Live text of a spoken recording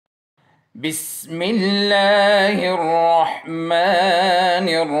بسم الله الرحمن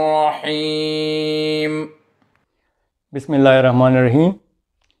الرحيم. Bismillahirrahmanirrahim.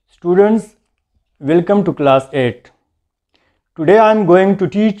 Students, welcome to class 8. Today I am going to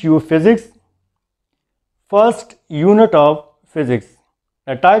teach you physics, first unit of physics.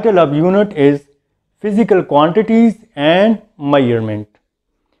 The title of unit is Physical Quantities and Measurement.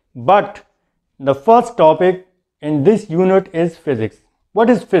 But the first topic in this unit is physics. What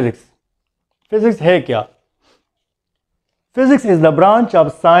is physics? Physics है क्या? Physics is the branch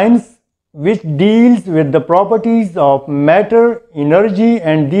of science which deals with the properties of matter, energy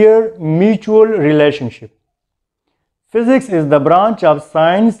and their mutual relationship. Physics is the branch of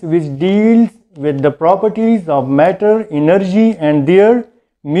science which deals with the properties of matter, energy and their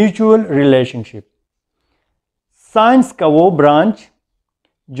mutual relationship. Science का वो branch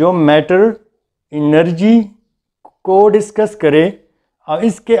जो matter, energy को discuss करे और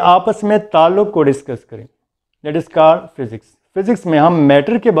इसके आपस में ताल्लुक़ को डिस्कस करें, that is called physics. Physics में हम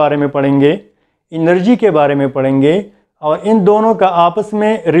मैटर के बारे में पढ़ेंगे, एनर्जी के बारे में पढ़ेंगे और इन दोनों का आपस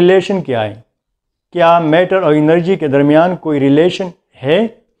में रिलेशन क्या है. क्या मैटर और एनर्जी के दरमियान कोई रिलेशन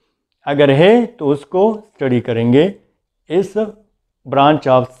है? अगर है तो उसको स्टडी करेंगे इस ब्रांच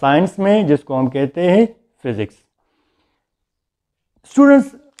ऑफ साइंस में जिसको हम कहते हैं physics.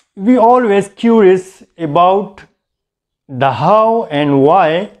 Students, we always curious about the how and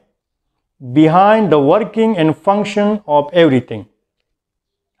why behind the working and function of everything.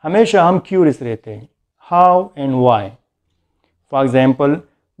 हमेशा हम curious रहते हैं how and why. For example,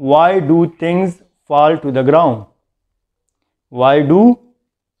 why do things fall to the ground? Why do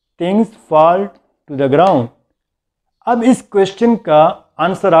things fall to the ground? अब इस question का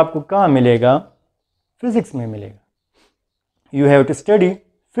answer आपको कहाँ मिलेगा? फिजिक्स में मिलेगा. You have to study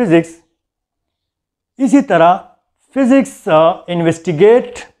physics. इसी तरह physics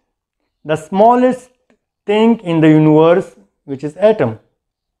investigate the smallest thing in the universe, which is atom,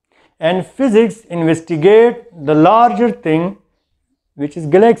 and physics investigate the larger thing, which is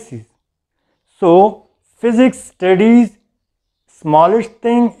galaxies. So physics studies smallest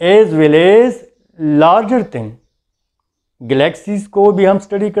thing as well as larger thing. Galaxies को भी हम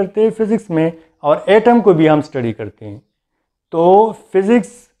study करते हैं physics में और atom को भी हम स्टडी करते हैं. तो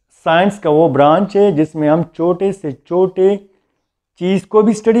फिज़िक्स साइंस का वो ब्रांच है जिसमें हम छोटे से छोटे चीज़ को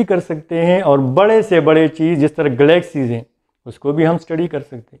भी स्टडी कर सकते हैं और बड़े से बड़े चीज़ जिस तरह गैलेक्सीज हैं उसको भी हम स्टडी कर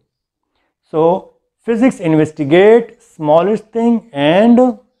सकते हैं. सो physics investigate smallest thing and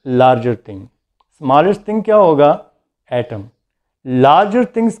larger thing. Smallest thing क्या होगा? एटम. लार्जर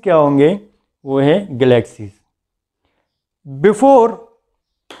थिंग्स क्या होंगे? वो है galaxies. Before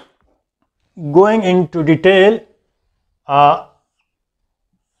going in to detail,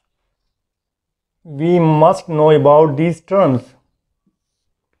 we must know about these terms: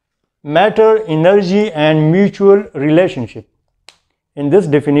 matter, energy and mutual relationship. In this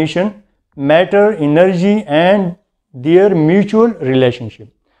definition, matter, energy and their mutual relationship.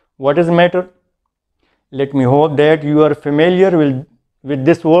 What is matter? Let me hope that you are familiar with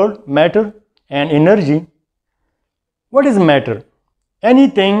this word matter and energy. What is matter?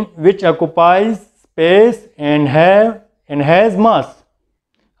 Anything which occupies space and has mass.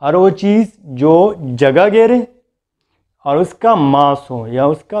 हर वो चीज़ जो जगह घेरे और उसका मास हो या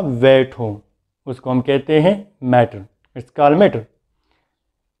उसका wait हो उसको हम कहते हैं matter. It's called matter.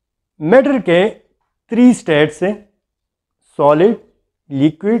 Matter के 3 स्टेट्स हैं: solid,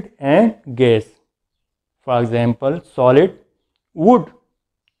 liquid and gas. For example, solid, would.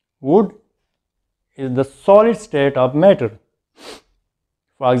 Would is the solid state of matter.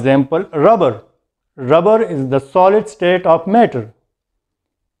 For example, rubber. Rubber is the solid state of matter.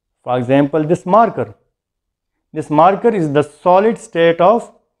 For example, this marker. This marker is the solid state of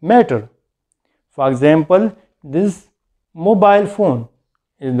matter. For example, this mobile phone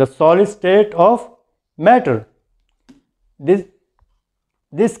is the solid state of matter.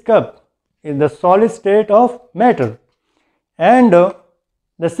 This cup is the solid state of matter. And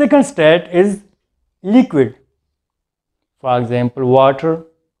the second state is liquid. For example, water,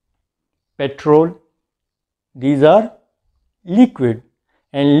 petrol. These are liquid,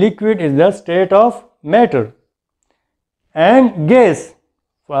 and liquid is the state of matter. And gas,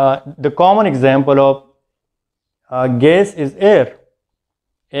 the common example of gas is air.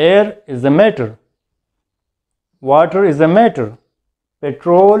 Air is a matter. Water is a matter.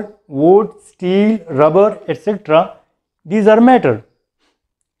 Petrol, wood, steel, rubber, etc. These are matter.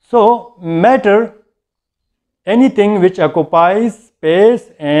 So matter, anything which occupies space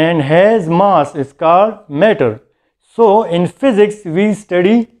and has mass, is called matter. So in physics we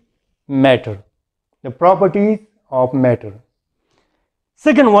study matter, the properties of matter.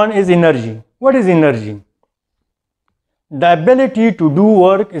 Second one is energy. What is energy? The ability to do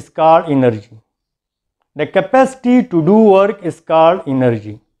work is called energy. The capacity to do work is called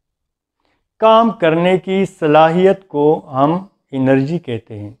energy. काम करने की सलाहियत को हम energy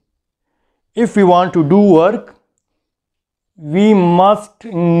कहते हैं. If we want to do work, we must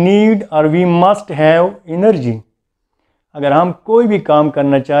need or we must have energy. अगर हम कोई भी काम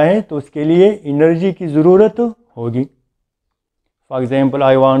करना चाहें तो उसके लिए एनर्जी की ज़रूरत होगी. For example,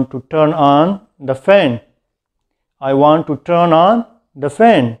 I want to turn on the fan. I want to turn on the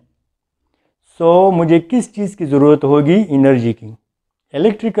fan. So मुझे किस चीज़ की ज़रूरत होगी? एनर्जी की.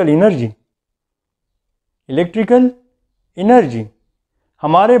 Electrical energy. Electrical energy.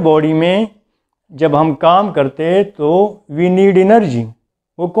 हमारे बॉडी में जब हम काम करते हैं तो वी नीड एनर्जी.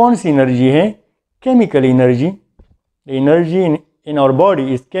 वो कौन सी एनर्जी है? Chemical energy. Energy in our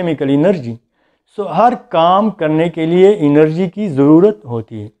body is chemical energy. सो हर काम करने के लिए एनर्जी की ज़रूरत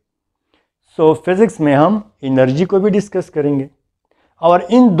होती है. सो फिज़िक्स में हम एनर्जी को भी डिस्कस करेंगे और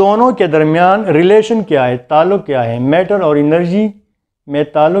इन दोनों के दरमियान रिलेशन क्या है, ताल्लुक़ क्या है, मैटर और एनर्जी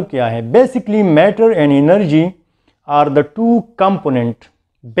में ताल्लुक़ क्या है. Basically matter and energy are the two component,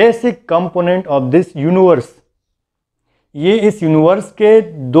 basic component of this universe. ये इस यूनिवर्स के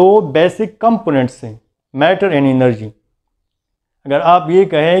दो बेसिक कंपोनेंट्स हैं, मैटर एंड एनर्जी. अगर आप ये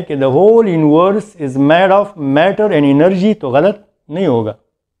कहें कि the whole universe is made of matter and energy तो गलत नहीं होगा.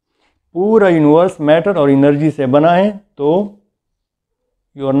 पूरा यूनिवर्स मैटर और एनर्जी से बना है तो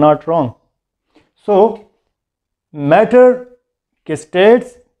you are not wrong. So matter के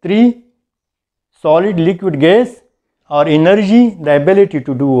स्टेट्स 3: सॉलिड, लिक्विड, गैस, और energy the ability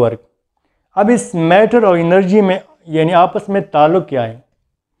to do work. अब इस मैटर और एनर्जी में यानी आपस में ताल्लुक़ क्या है,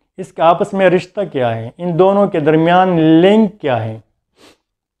 इसका आपस में रिश्ता क्या है, इन दोनों के दरमियान लिंक क्या है.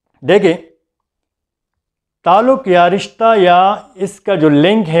 देखिए, ताल्लुक़ या रिश्ता या इसका जो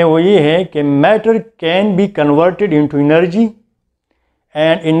लिंक है वो ये है कि matter can be converted into energy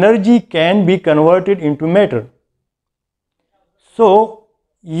and energy can be converted into matter. सो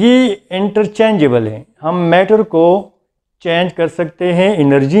ये इंटरचेंजेबल है. हम मैटर को चेंज कर सकते हैं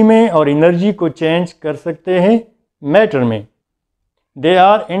एनर्जी में और एनर्जी को चेंज कर सकते हैं मैटर में. They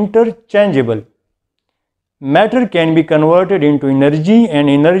are interchangeable. Matter can be converted into energy and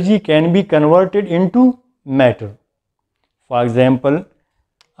energy can be converted into matter. For example,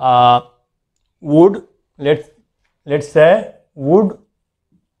 wood, let's say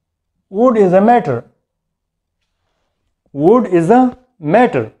wood is a matter. Wood is a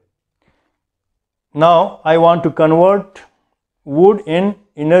matter. Now I want to convert wood in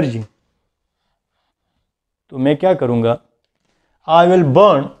energy. तो मैं क्या करूँगा? I will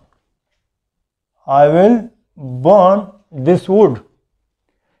burn this wood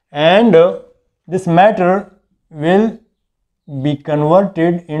and this matter will be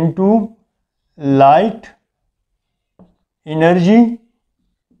converted into light, energy,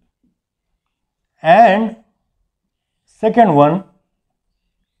 and second one,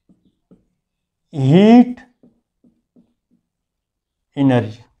 heat,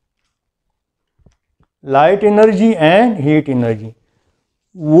 energy. Light energy and heat energy.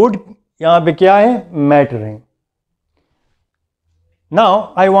 Wood यहाँ पे क्या है? Matter है.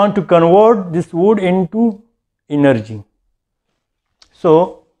 Now I want to convert this wood into energy. So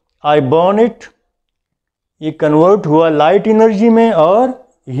I burn it. ये convert हुआ light energy में और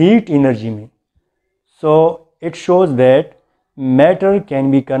heat energy में. So it shows that matter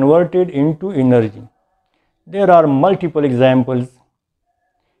can be converted into energy. There are multiple examples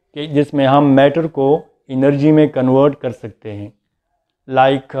कि जिसमें हम matter को energy में convert कर सकते हैं.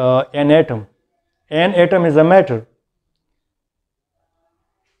 Like an atom. An atom is a matter.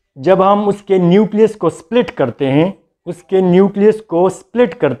 जब हम उसके न्यूक्लियस को स्प्लिट करते हैं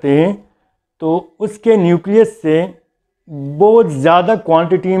तो उसके न्यूक्लियस से बहुत ज़्यादा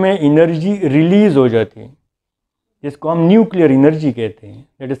क्वांटिटी में एनर्जी रिलीज़ हो जाती है, जिसको हम न्यूक्लियर एनर्जी कहते हैं.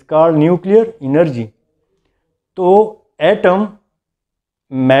 That is called nuclear energy. तो एटम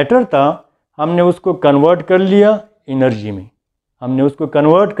मैटर था, हमने उसको कन्वर्ट कर लिया एनर्जी में.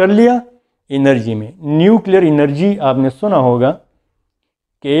 न्यूक्लियर एनर्जी आपने सुना होगा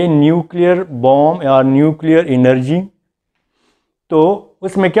कि न्यूक्लियर बॉम्ब या न्यूक्लियर एनर्जी. तो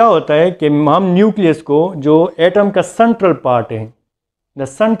उसमें क्या होता है कि हम न्यूक्लियस को, जो एटम का सेंट्रल पार्ट है, the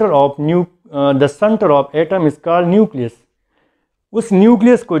centre of atom is called nucleus. उस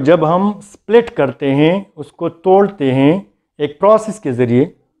न्यूक्लियस को जब हम स्प्लिट करते हैं, उसको तोड़ते हैं एक प्रोसेस के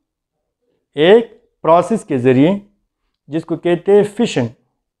ज़रिए जिसको कहते हैं फिशन.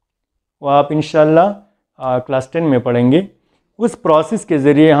 वो आप इंशाल्लाह क्लास 10 में पढ़ेंगे. उस प्रोसेस के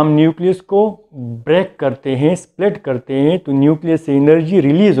ज़रिए हम न्यूक्लियस को ब्रेक करते हैं, स्प्लिट करते हैं, तो न्यूक्लियस से एनर्जी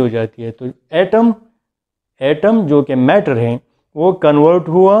रिलीज़ हो जाती है। तो एटम जो कि मैटर है वो कन्वर्ट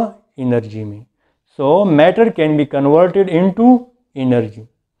हुआ एनर्जी में। सो matter can be converted into energy.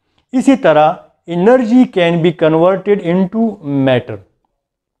 इसी तरह energy can be converted into matter.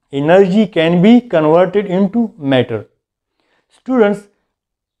 Energy can be converted into matter. Students,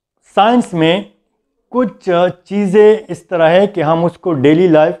 science में कुछ चीज़ें इस तरह है कि हम उसको डेली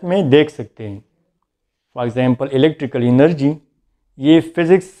लाइफ में देख सकते हैं। फॉर एग्ज़ाम्पल इलेक्ट्रिकल एनर्जी, ये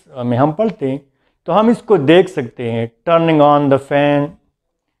फिज़िक्स में हम पढ़ते हैं, तो हम इसको देख सकते हैं। Turning on the fan,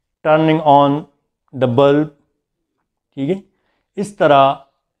 turning on the bulb, ठीक है। इस तरह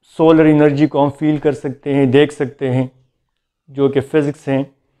सोलर एनर्जी को हम फील कर सकते हैं, देख सकते हैं, जो कि फ़िज़िक्स हैं।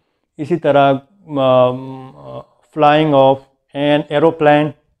 इसी तरह फ्लाइंग ऑफ एन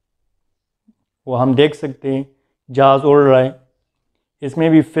एरोप्लेन, वो हम देख सकते हैं, जहाज़ उड़ रहा है, इसमें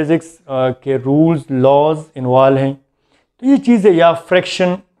भी फ़िज़िक्स के रूल्स लॉज इन्वॉल्व हैं। तो ये चीज़ें, या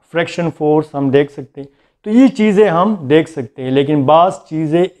फ्रैक्शन फोर्स हम देख सकते हैं। तो ये चीज़ें हम देख सकते हैं, लेकिन बाज़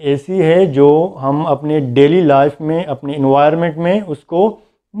चीज़ें ऐसी है जो हम अपने डेली लाइफ में, अपने इन्वायरमेंट में उसको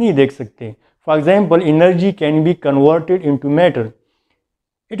नहीं देख सकते। For example energy can be converted into matter.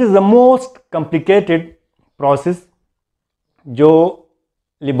 It is the most complicated process जो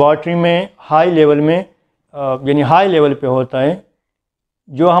लेबॉर्ट्री में हाई लेवल में यानी हाई लेवल पे होता है,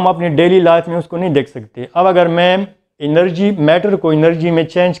 जो हम अपनी डेली लाइफ में उसको नहीं देख सकते। अब अगर मैं मैटर को एनर्जी में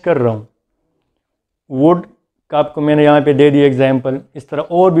चेंज कर रहा हूँ, वुड का आपको मैंने यहाँ पे दे दिया एग्जांपल, इस तरह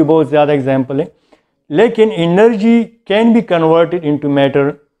और भी बहुत ज़्यादा एग्जांपल है। लेकिन energy can be converted into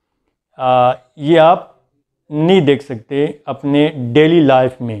matter, ये आप नहीं देख सकते अपने डेली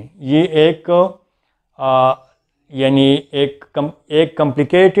लाइफ में। ये एक यानी एक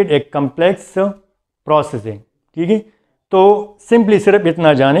कॉम्प्लिकेटेड, एक कम्प्लेक्स प्रोसेस है, ठीक है। तो सिंपली सिर्फ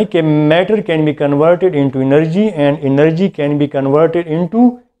इतना जाने कि matter can be converted into energy and energy can be converted into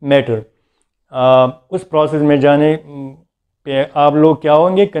matter. उस प्रोसेस में जाने पे आप लोग क्या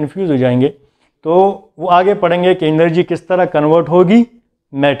होंगे, कंफ्यूज हो जाएंगे। तो वो आगे पढ़ेंगे कि एनर्जी किस तरह कन्वर्ट होगी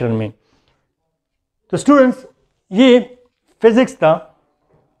मैटर में। तो स्टूडेंट्स, ये फिज़िक्स था।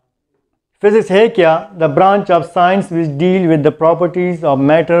 फिज़िक्स है क्या? The branch of science which deal with the properties of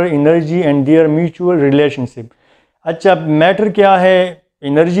matter, energy and there mutual relationship. अच्छा, मैटर क्या है,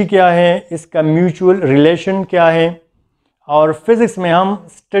 एनर्जी क्या है, इसका म्यूचुअल रिलेशन क्या है, और फिज़िक्स में हम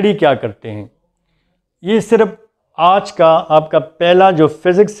स्टडी क्या करते हैं। ये सिर्फ आज का आपका पहला जो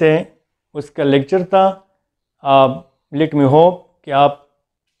फिज़िक्स है उसका लेक्चर था। लेट मी होप कि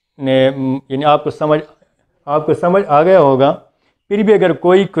आपने यानी आपको समझ आ गया होगा। फिर भी अगर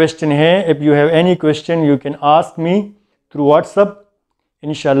कोई क्वेश्चन है, if you have any question you can ask me through WhatsApp.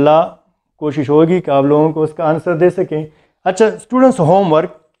 इंशाल्लाह कोशिश होगी कि आप लोगों को उसका आंसर दे सकें। अच्छा स्टूडेंट्स,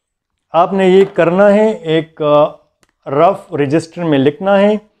 होमवर्क आपने ये करना है, एक रफ रजिस्टर में लिखना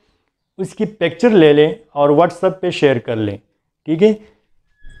है, उसकी पिक्चर ले लें और व्हाट्सएप पे शेयर कर लें, ठीक है।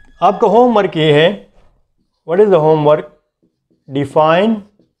 आपका होमवर्क ये है, what is the homework? Define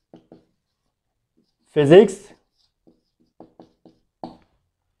physics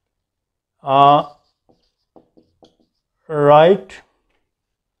right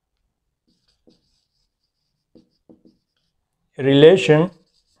relation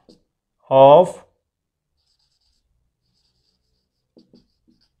of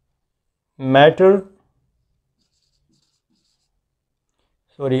matter,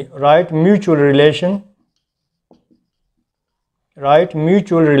 right mutual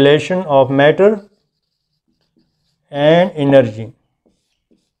relation of matter and energy।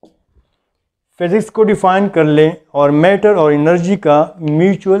 Physics को डिफ़ाइन कर लें और मैटर और एनर्जी का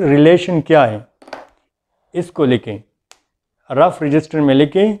म्यूचुअल रिलेशन क्या है, इसको लिखें, रफ रजिस्टर में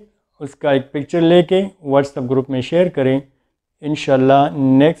लिखें, उसका एक पिक्चर लेके व्हाट्सएप ग्रुप में शेयर करें। इंशाल्लाह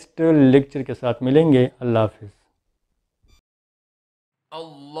नेक्स्ट लेक्चर के साथ मिलेंगे। अल्लाह हाफिज़।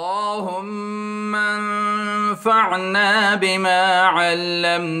 अल्लाहुम्मा अंफ़अना बिमा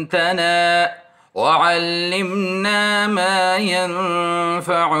अल्लमतना वअल्लिमना मा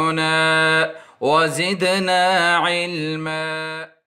यंफ़अुना वज़िदना इल्मा।